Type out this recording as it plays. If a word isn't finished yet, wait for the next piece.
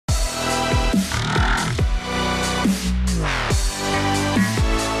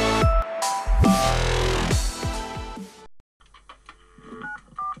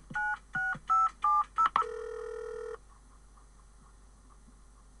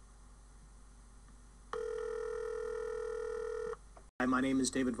Hi, my name is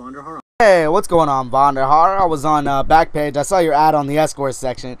David Vonderharr. Hey, what's going on, Vonderharr? I was on Backpage. I saw your ad on the escort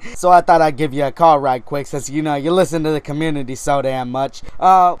section, so I thought I'd give you a call right quick since, you listen to the community so damn much.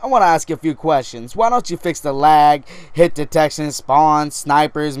 I want to ask you a few questions. Why don't you fix the lag, hit detection, spawns,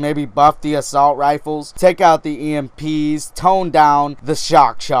 snipers, maybe buff the assault rifles, take out the EMPs, tone down the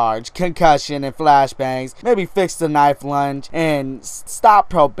shock charge, concussion, and flashbangs, maybe fix the knife lunge, and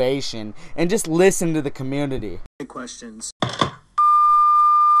stop probation, and just listen to the community. Questions.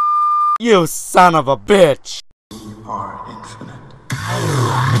 You son of a bitch! You are infinite.